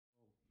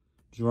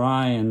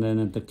dry, and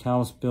then the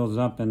callus builds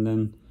up, and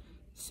then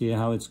see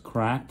how it's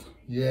cracked?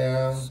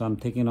 Yeah. So I'm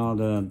taking all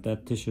the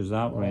dead tissues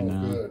out right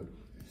now. Good.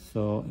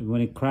 So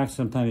when it cracks,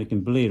 sometimes it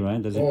can bleed,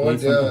 right? Does it bleed? Oh,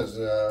 it does.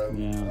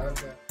 Yeah.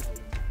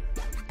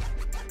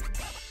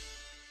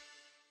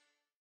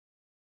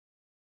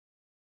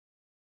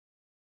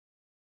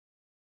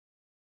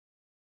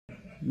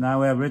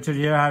 Now we have Richard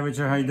here. Hi,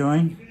 Richard. How you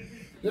doing?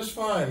 Just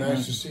fine.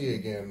 Nice to see you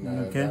again,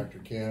 Okay. Dr.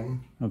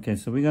 Kim. Okay,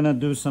 so we're gonna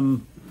do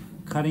some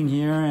cutting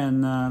here,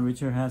 and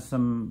Richard has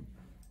some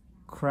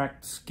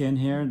cracked skin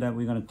here that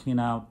we're gonna clean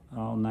out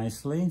all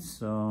nicely.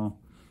 So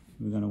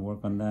we're gonna work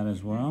on that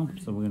as well.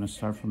 So we're gonna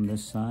start from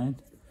this side.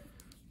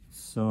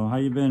 So how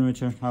you been,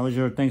 Richard? How was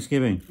your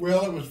Thanksgiving?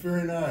 Well, it was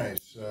very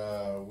nice.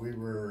 The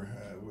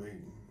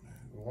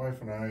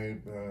wife and I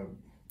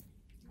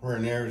were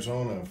in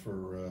Arizona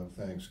for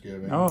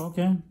Thanksgiving. Oh,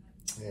 okay.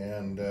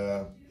 And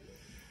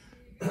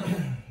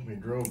we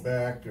drove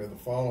back the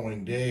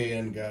following day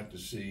and got to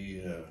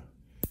see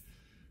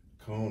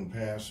Cone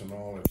Pass in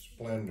all its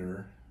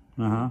splendor.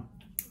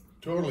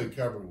 Totally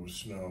covered with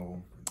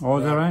snow. Oh,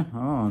 is that right?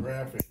 Oh.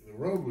 Traffic. The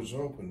road was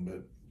open,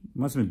 but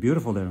Must have been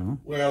beautiful there, huh?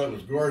 well, it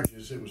was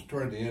gorgeous. It was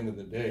toward the end of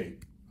the day.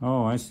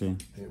 Oh, I see.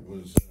 It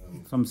was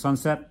Some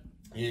sunset?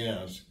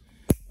 yes.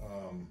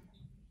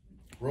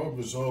 Road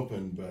was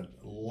open, but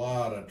a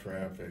lot of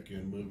traffic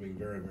and moving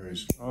very, very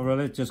slow. Oh,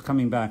 really? Just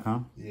coming back, huh?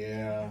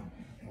 Yeah.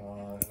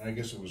 I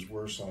guess it was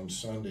worse on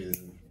Sunday. The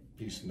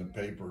piece in the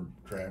paper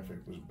traffic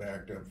was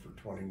backed up for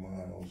 20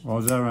 miles. Oh,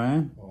 is that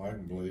right? Oh, I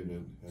can believe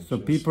it. It's So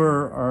just, people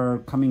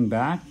are coming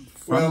back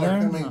from well, there?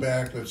 they're coming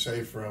back, let's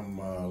say, from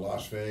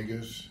Las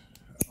Vegas.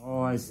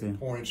 Oh, I see.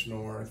 Points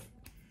north,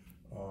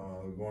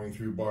 going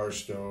through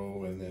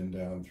Barstow, and then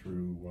down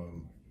through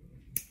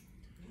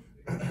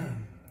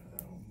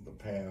the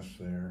pass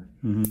there.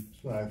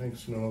 So I think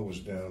snow was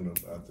down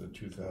to about the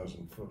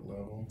 2,000-foot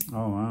level.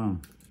 Oh, wow.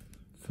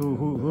 So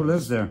who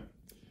lives there?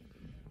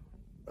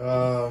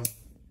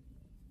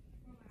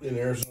 In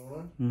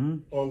Arizona?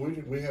 Oh,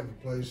 we have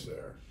a place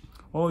there.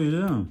 Oh, you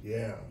do?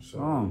 Yeah. So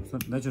Oh, so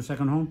that's your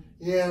second home?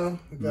 yeah,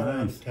 we got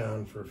out Nice. of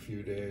town for a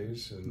few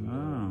days, and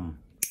Oh.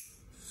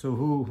 So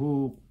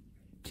who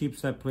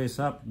keeps that place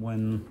up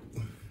when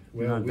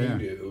you're well, not we there?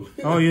 do.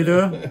 Oh, you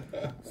do?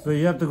 So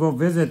you have to go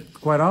visit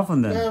quite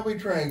often then? Yeah, we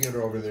try and get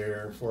over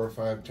there 4 or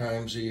 5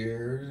 times a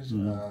year.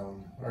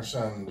 Our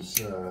sons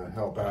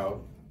help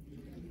out.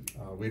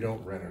 We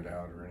don't rent it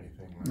out or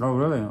anything like Oh,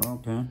 that. really?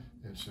 Okay.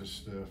 It's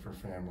just for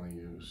family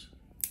use.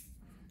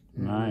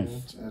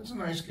 Nice. It's a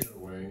nice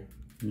getaway.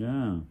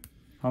 Yeah.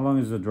 How long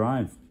is the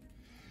drive?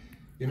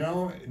 You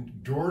know,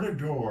 door to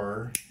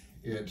door,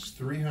 it's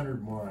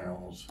 300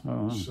 miles.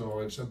 Oh, wow. So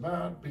it's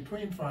about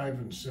between 5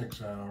 and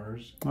 6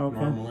 hours Okay.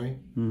 normally.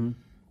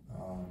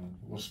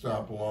 We'll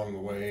stop along the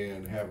way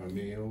and have a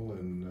meal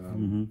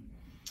and,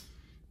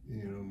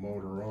 you know,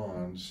 motor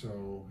on.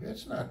 So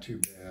it's not too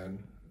bad.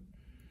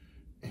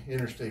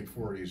 Interstate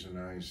 40 is a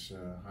nice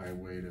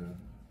highway to...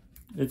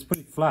 It's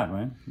pretty flat,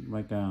 right?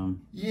 Like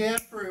Yeah,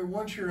 for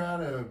once you're out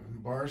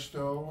of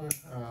Barstow,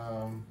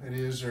 it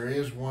is. There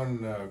is one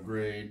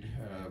grade,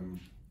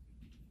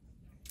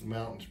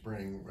 Mountain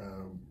Spring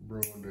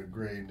Road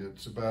grade.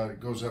 It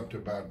goes up to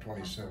about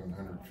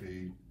 2,700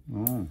 feet.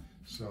 Oh.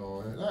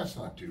 So that's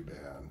not too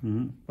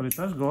bad. But it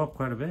does go up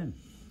quite a bit.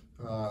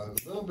 A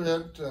little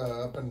bit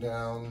up and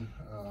down,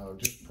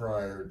 just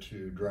prior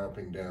to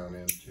dropping down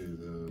into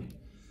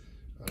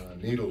the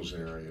Needles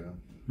area.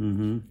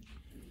 And,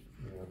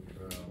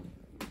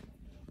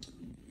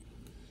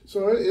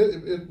 so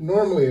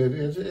normally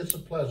it's a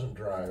pleasant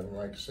drive.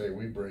 Like I say,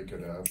 we break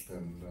it up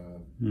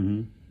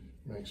and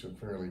makes it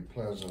fairly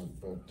pleasant.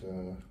 But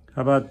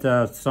How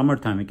about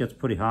summertime? It gets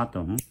pretty hot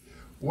though, huh?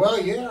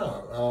 well,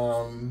 yeah,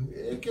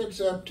 it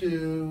gets up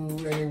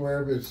to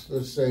anywhere,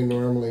 let's say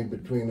normally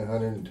between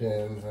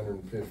 110,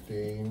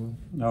 115.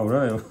 Oh,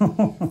 really?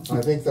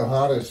 I think the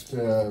hottest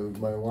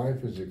my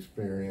wife has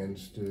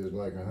experienced is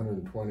like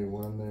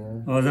 121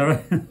 there. Oh, is that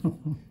right?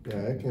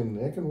 Yeah,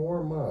 it can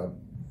warm up.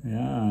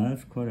 Yeah,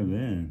 that's quite a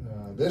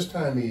bit. This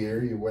time of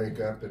year, you wake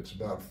up, it's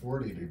about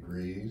 40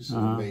 degrees,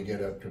 and may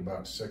get up to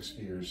about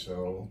 60 or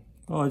so.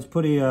 Oh, it's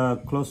pretty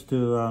close to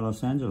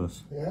Los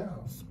Angeles. Yeah.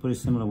 It's pretty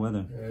similar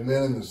weather. And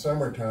then in the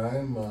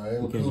summertime,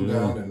 it'll cool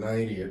down to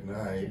 90 at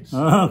night. So,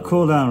 Oh,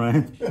 cool down,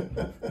 right?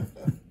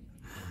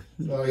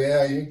 so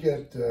yeah, you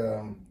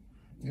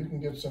can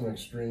get some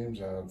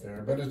extremes out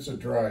there, but it's a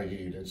dry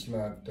heat. It's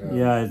not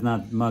Yeah, it's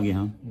not muggy,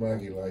 huh?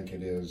 muggy like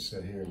it is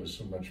here with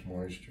so much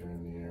moisture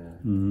in the air.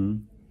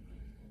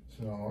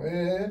 So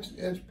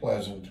it's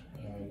pleasant.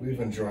 We've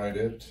enjoyed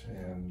it,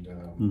 and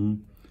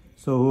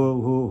So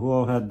who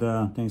all had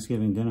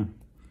Thanksgiving dinner?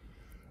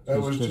 it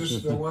was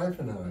just the wife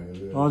and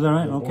I. Oh, is that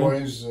right? The Okay.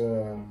 boys,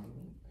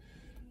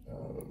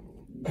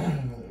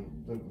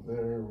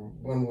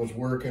 one was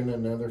working,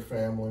 another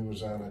family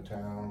was out of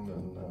town,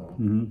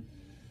 and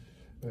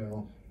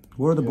well.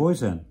 Where are the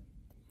boys at?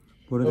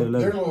 Where do they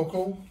live? They're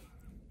local.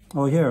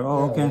 Oh, here.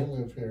 Oh, Yeah, okay. they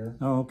live here.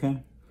 Oh,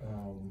 okay.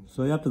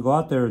 So you have to go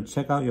out there and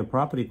check out your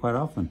property quite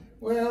often.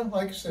 Well,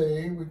 like I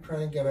say, we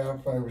try and get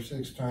out 5 or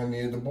 6 times a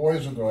year. The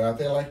boys will go out.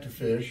 They like to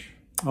fish.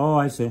 Oh,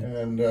 I see.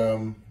 And,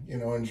 you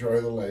know,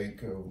 enjoy the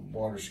lake,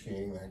 water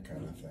skiing, that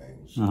kind of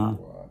thing.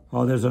 So,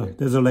 oh, there's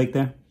a lake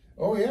there?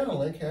 Oh, yeah,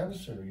 Lake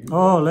Havasu.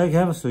 Lake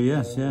Havasu,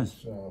 yes,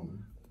 yes.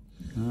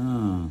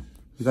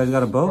 You guys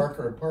got a boat?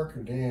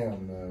 Parker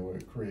Dam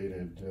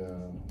created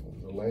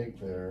the lake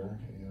there.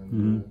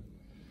 And,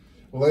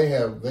 well, they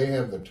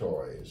have the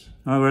toys.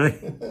 Oh, really?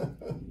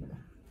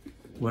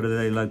 What do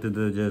they like to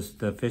do? Just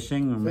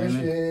fishing? Or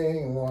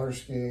fishing and water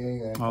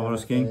skiing, that kind water of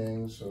skiing?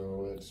 thing.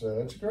 So it's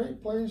a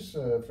great place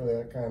for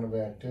that kind of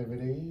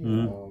activity.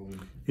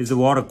 Is the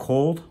water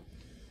cold?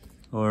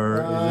 Or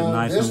is it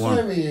nice and warm?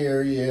 This time of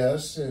year,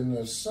 yes. In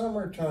the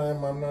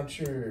summertime, I'm not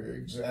sure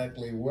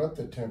exactly what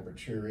the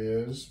temperature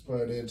is,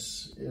 but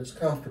it's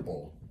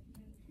comfortable.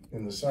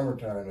 In the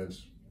summertime,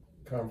 it's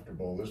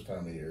comfortable. This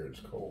time of year,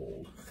 it's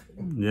cold.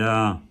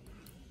 Yeah,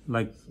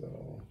 like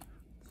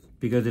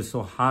because it's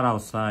so hot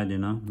outside, you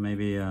know.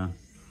 Maybe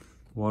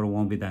water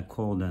won't be that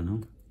cold then, huh?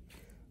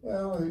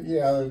 Well,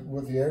 yeah,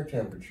 with the air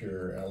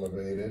temperature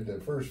elevated, the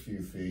first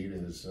few feet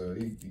is,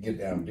 you get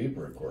down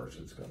deeper, of course,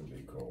 it's going to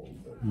be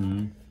cold, but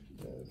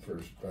the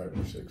first 5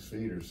 or 6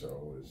 feet or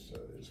so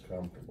is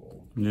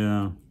comfortable.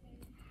 Yeah,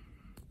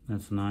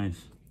 that's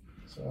nice.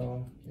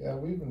 So, yeah,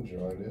 we've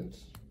enjoyed it.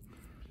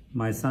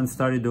 My son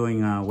started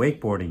doing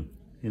wakeboarding.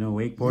 You know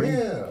wakeboarding?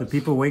 Yes. Do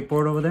people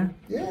wakeboard over there?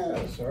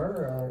 Yes,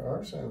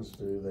 our sons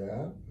do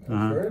that. It's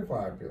very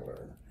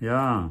popular.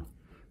 Yeah.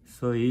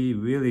 So he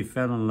really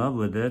fell in love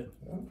with it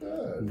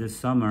this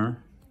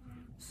summer.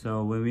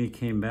 So when we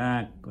came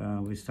back,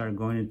 we started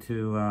going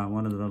into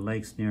one of the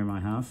lakes near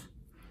my house,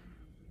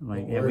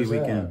 like every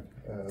weekend.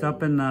 It's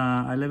up in,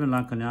 I live in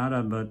La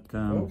Cañada, but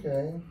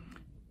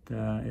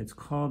it's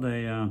called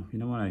a, you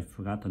know what, I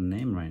forgot the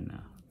name right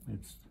now. I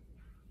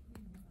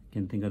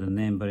can't think of the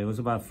name, but it was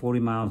about 40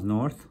 miles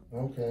north.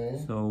 Okay.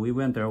 So we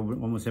went there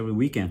almost every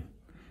weekend.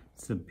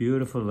 It's a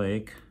beautiful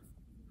lake.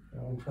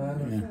 I'm trying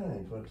to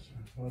think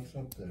what's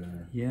up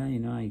there. Yeah, you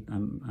know,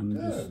 I'm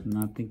just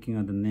not thinking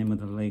of the name of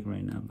the lake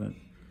right now, but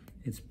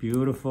it's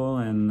beautiful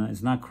and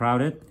it's not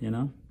crowded, you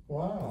know.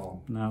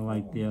 Wow. Not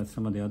like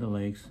some of the other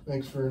lakes.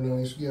 Makes for a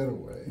nice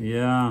getaway.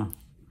 Yeah,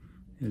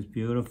 it's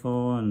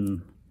beautiful,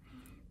 and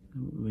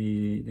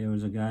there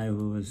was a guy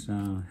who was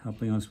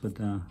helping us with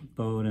the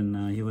boat,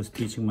 and he was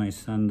teaching my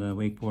son the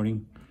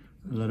wakeboarding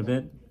a little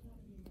bit.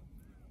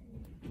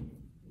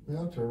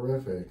 Yeah,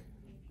 terrific.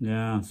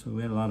 Yeah, so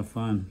we had a lot of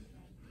fun.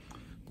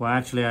 Well,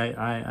 actually,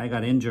 I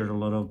got injured a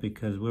little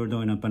because we were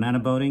doing a banana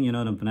boating, you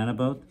know, the banana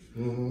boat?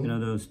 You know,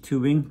 those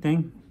tubing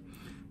thing?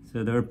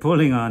 So they were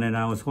pulling on it,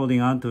 I was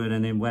holding on to it,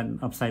 and it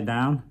went upside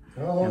down.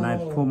 And I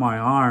pulled my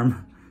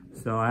arm.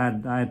 So I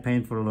had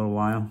pain for a little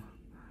while.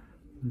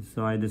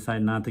 So I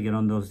decided not to get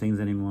on those things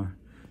anymore.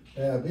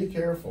 Yeah, be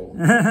careful.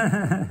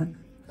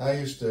 I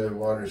used to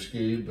water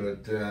ski,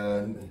 but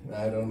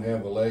I don't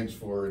have the legs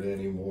for it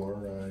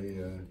anymore.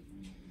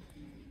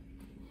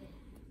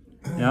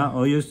 Yeah,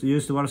 oh, you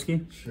used to water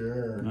ski?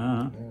 Sure.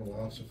 Yeah,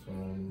 lots of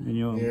fun. And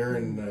here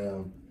in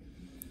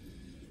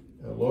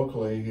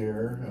locally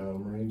here,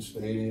 Marine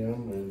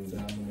Stadium, and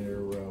down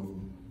near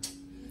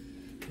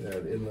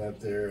that inlet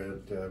there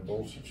at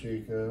Bolsa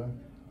Chica,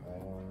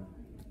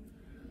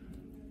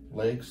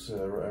 lakes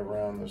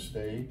around the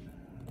state.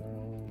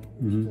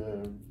 Used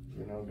to,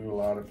 you know, do a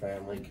lot of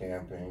family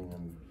camping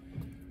and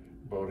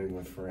boating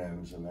with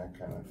friends and that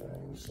kind of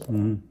thing. So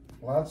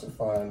lots of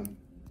fun.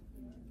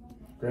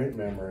 Great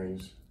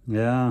memories.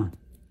 Yeah,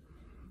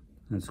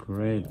 that's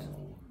great.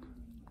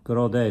 Good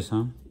old days,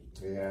 huh?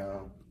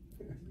 Yeah,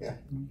 yeah,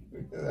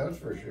 that's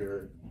for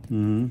sure.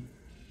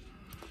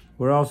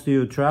 Where else do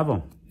you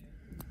travel?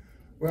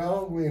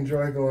 Well, we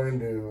enjoy going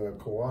to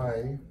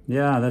Kauai.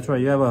 Yeah, that's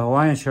right. You have a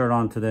Hawaiian shirt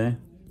on today.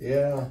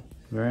 Yeah.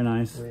 Very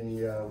nice.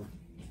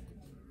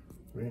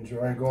 We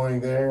enjoy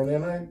going there, and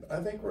then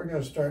I think we're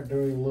going to start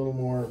doing a little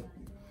more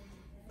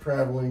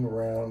traveling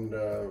around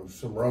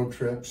some road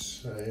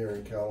trips here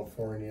in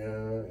California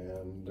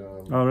and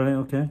oh, really?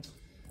 Okay.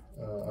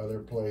 Other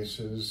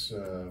places.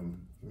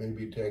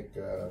 Maybe take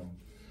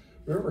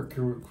river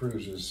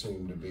cruises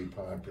seem to be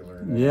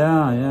popular now.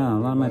 Yeah. A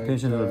lot of my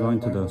patients are going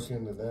to those. Look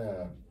into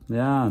that.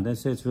 Yeah, they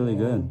say it's really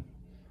good.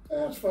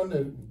 Yeah, it's fun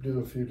to do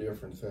a few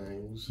different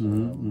things.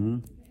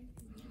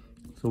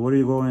 So where do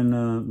you go in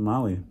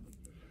Maui?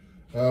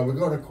 We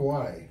go to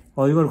Kauai.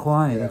 Oh, you go to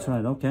Kauai. That's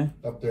right. Okay.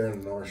 Up there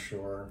in the North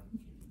Shore.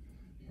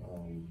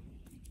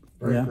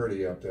 Very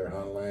pretty up there,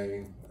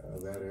 Honolulu,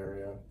 that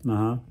area.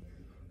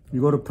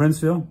 You go to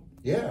Princeville?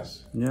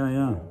 Yes.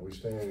 Yeah. We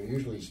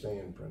usually stay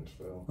in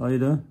Princeville. Oh, you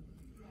do?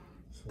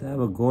 So, they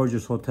have a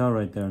gorgeous hotel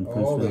right there in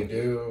Princeville. Oh, they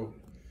do.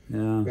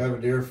 Yeah. We have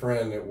a dear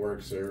friend that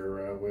works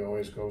there. We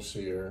always go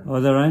see her. Oh,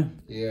 is that right?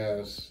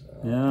 Yes.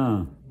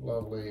 Yeah.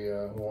 Lovely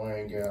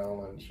Hawaiian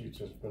gal, and she's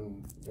just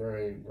been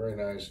very, very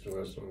nice to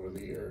us over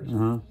the years.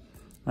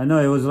 I know,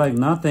 it was like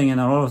nothing, and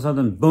then all of a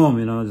sudden, boom,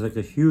 you know, it's like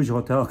a huge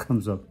hotel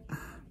comes up.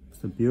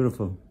 It's a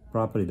beautiful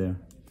property there.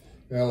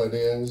 Well, it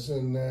is,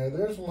 and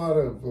there's a lot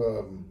of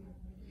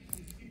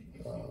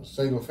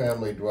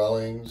single-family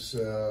dwellings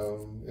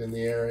in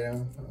the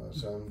area,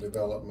 some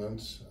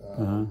developments.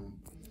 But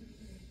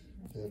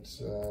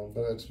it's a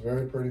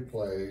very pretty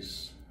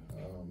place.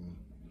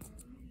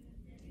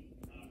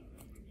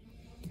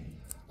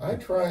 I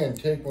try and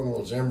take one of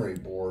those emery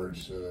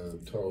boards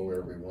tow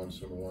every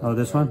once in a while. Oh,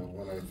 this one?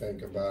 When I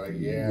think about it,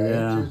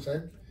 yeah. It's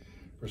just,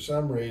 for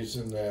some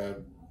reason,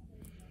 that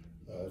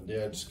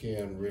dead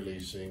skin really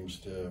seems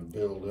to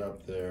build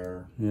up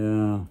there.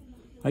 Yeah.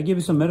 I gave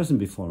you some medicine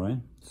before, right?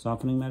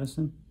 Softening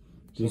medicine.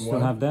 Do you still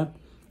have that?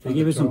 I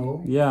gave you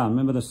some. Yeah,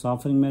 remember the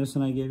softening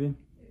medicine I gave you?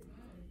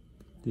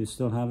 Do you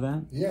still have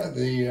that? Yeah,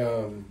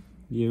 the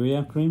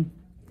urea cream.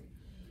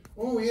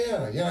 Oh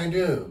yeah, I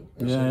do.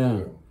 Yes, yeah, I yeah.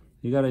 do.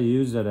 You gotta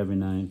use that every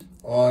night.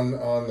 On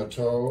the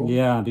toe.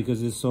 Yeah,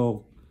 because it's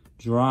so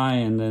dry,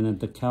 and then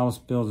the callus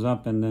builds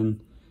up, and then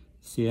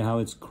see how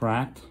it's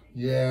cracked.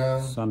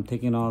 Yeah. So I'm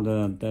taking all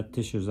the dead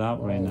tissues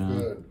out right now.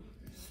 Good.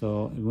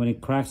 So when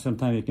it cracks,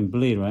 sometimes it can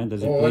bleed, right?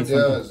 Does it bleed? Oh, it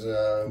does.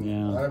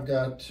 Yeah. I've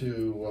got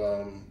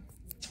to.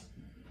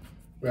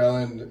 Well,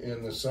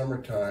 in the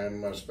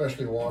summertime,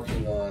 especially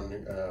walking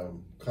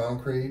on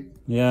concrete.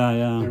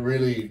 Yeah. It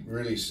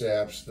really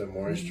saps the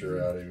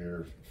moisture out of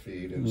your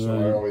feet, and so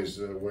I always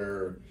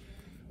wear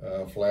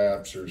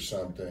flaps or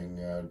something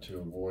to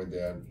avoid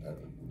that.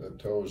 The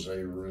toes,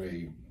 they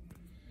really.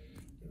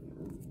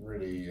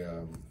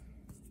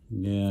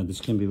 Yeah, this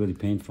can be really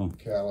painful.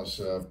 Callus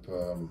up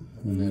and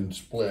then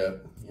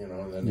split,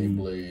 and then they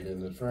bleed,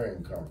 and it's very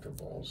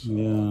uncomfortable. So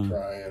I'll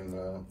try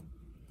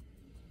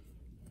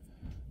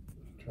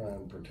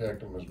and protect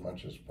them as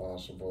much as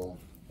possible.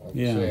 Like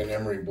say an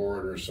emery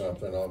board or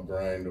something, I'll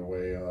grind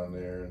away on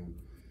there,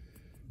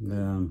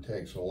 and it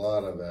takes a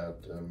lot of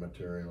that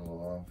material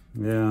off.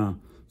 Yeah.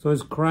 So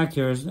it's cracked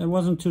here. It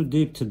wasn't too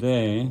deep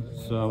today,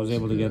 so I was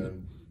able to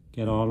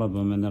get all of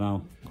them, and then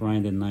I'll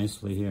grind it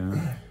nicely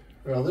here.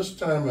 Well, this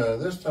time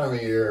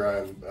of year,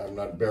 I'm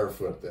not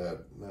barefoot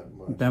that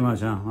much. That much,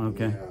 huh?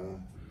 Okay. Yeah.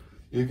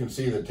 You can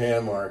see the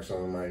tan marks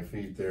on my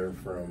feet there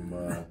from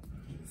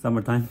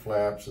summertime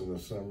flaps in the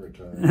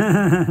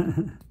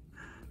summertime.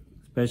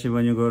 Especially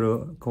when you go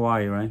to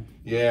Kauai, right?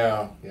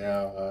 Yeah.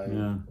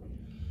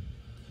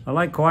 I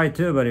like Kauai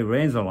too, but it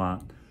rains a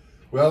lot.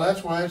 Well,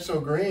 that's why it's so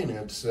green.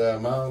 It's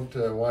Mount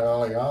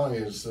Waialeale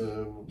is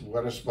the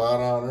wettest spot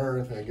on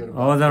Earth. They get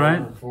about is that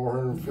right?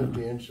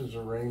 450 inches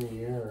of rain a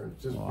year.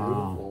 It's just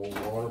beautiful.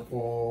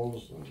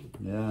 Waterfalls and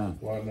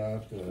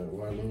whatnot. The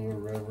Wailua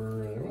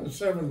River. There were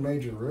 7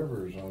 major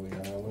rivers on the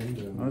island.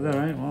 And, is that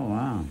right? Oh,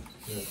 wow.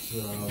 It's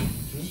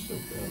just a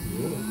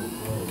beautiful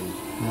place.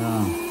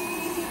 Yeah.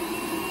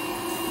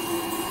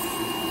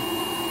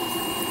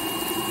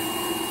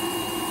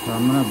 So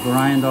I'm gonna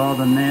grind all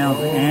the nails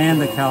and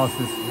the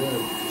calluses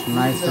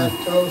nicer.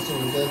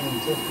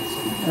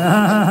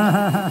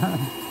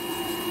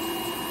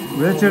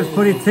 Richard's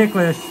pretty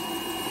ticklish.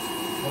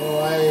 Oh,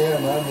 I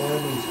am. I'm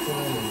learning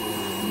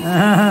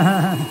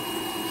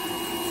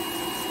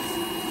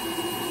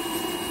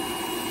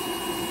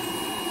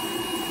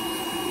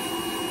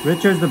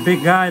Richard's the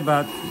big guy,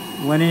 but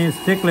when he's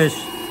ticklish,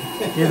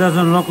 he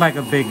doesn't look like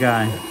a big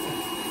guy.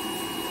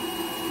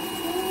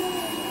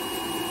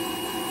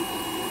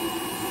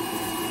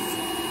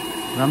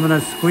 I'm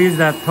gonna squeeze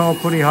that toe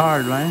pretty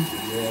hard, right?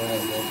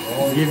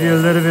 Yeah. Give you a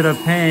little bit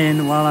of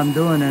pain while I'm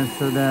doing it,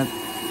 so that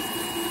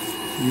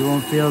you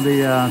won't feel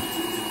the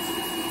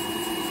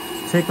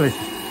ticklish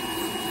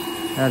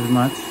as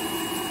much.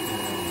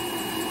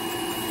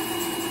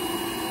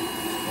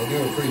 I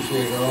do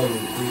appreciate all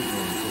your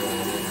treatments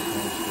when it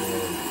comes to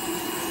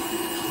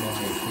my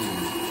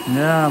feet.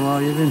 Yeah,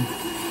 well, you've been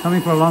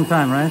coming for a long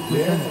time, right?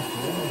 Yeah.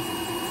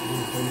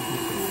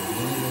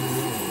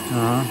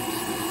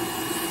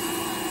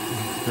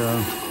 So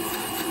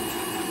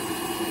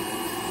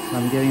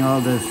I'm getting all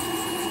this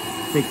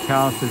thick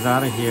calluses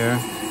out of here.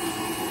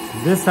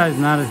 This side's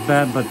not as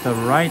bad, but the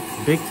right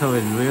big toe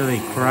is really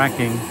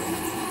cracking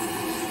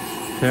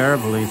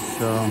terribly,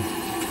 so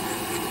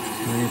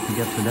we need to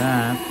get to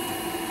that.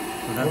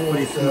 So that's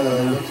pretty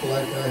smooth. Looks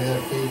like I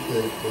have feet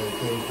that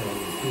came from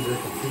 2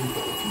 different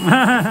people.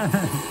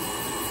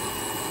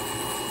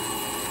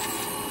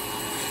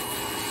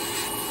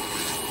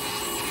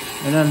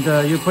 And then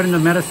you put in the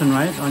medicine,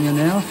 right, on your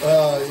nails?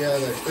 Yeah,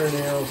 the clear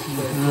nails.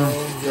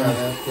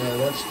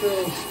 That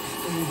still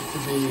seems to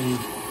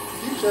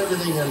keeps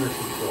everything under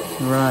control.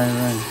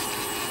 Right.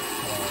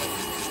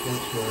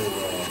 Works very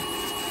well.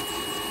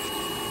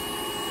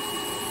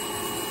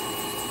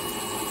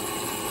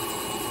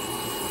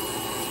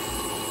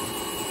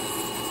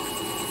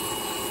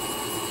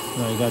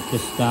 So I got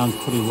this down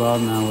pretty well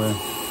now, where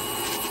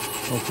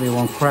hopefully it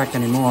won't crack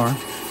anymore.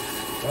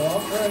 Well,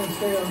 I'll try and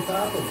stay on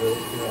top of it.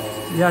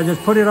 Yeah,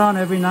 just put it on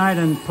every night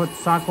and put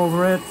sock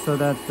over it so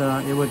that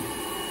it would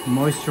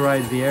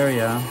moisturize the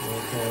area.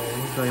 Okay.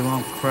 So it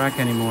won't crack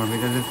anymore,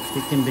 because it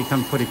can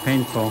become pretty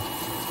painful.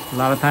 A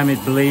lot of time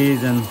it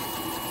bleeds and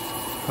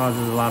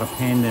causes a lot of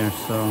pain there.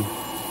 So.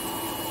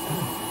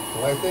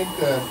 Well, I think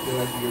that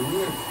your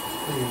root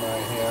cream I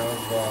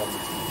have,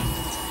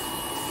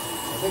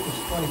 think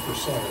it's 20%.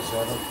 Is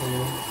that okay?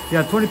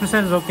 Yeah,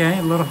 20% is okay.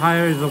 A little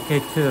higher is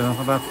okay too.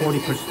 About 40%.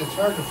 It's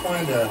hard to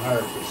find a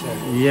higher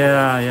percentage.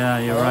 Yeah,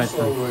 you're right.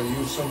 I also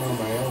use some on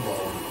my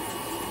elbow,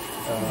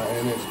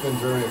 and it's been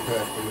very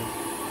effective.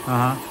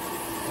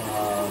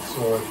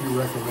 So if you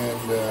recommend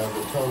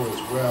the toe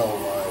as well,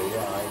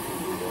 yeah, I can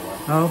do that.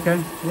 Oh, okay.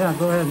 Yeah,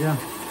 go ahead. Yeah.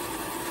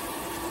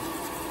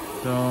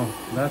 So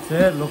that's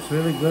it. Looks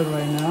really good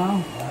right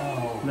now.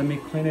 Wow. Let me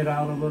clean it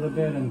out a little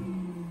bit and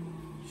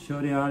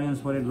show the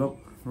audience what it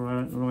looks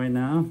right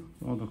now.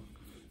 All the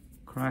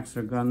cracks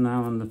are gone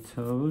now on the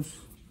toes.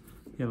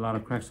 Get a lot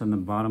of cracks on the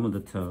bottom of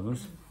the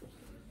toes.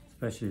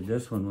 Especially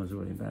this one was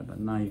really bad, but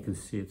now you can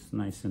see it's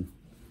nice and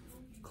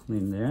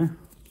clean there.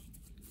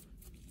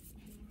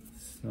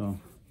 So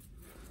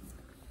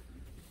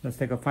let's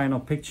take a final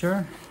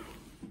picture.